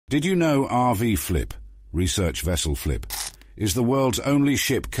Did you know RV Flip, Research Vessel Flip, is the world's only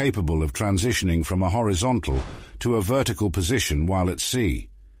ship capable of transitioning from a horizontal to a vertical position while at sea?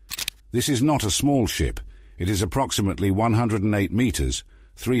 This is not a small ship. It is approximately 108 meters,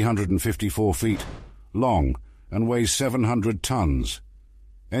 354 feet, long and weighs 700 tons.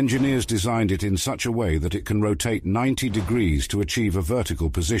 Engineers designed it in such a way that it can rotate 90 degrees to achieve a vertical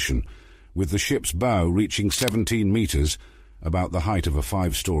position, with the ship's bow reaching 17 meters, about the height of a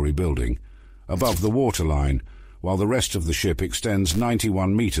 5-story building, above the waterline, while the rest of the ship extends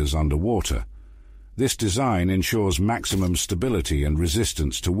 91 meters underwater. This design ensures maximum stability and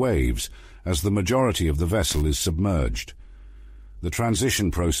resistance to waves, as the majority of the vessel is submerged. The transition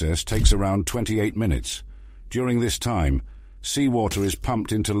process takes around 28 minutes. During this time, seawater is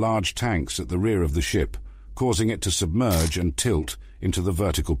pumped into large tanks at the rear of the ship, causing it to submerge and tilt into the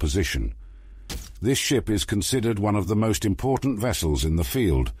vertical position. This ship is considered one of the most important vessels in the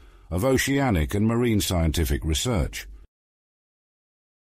field of oceanic and marine scientific research.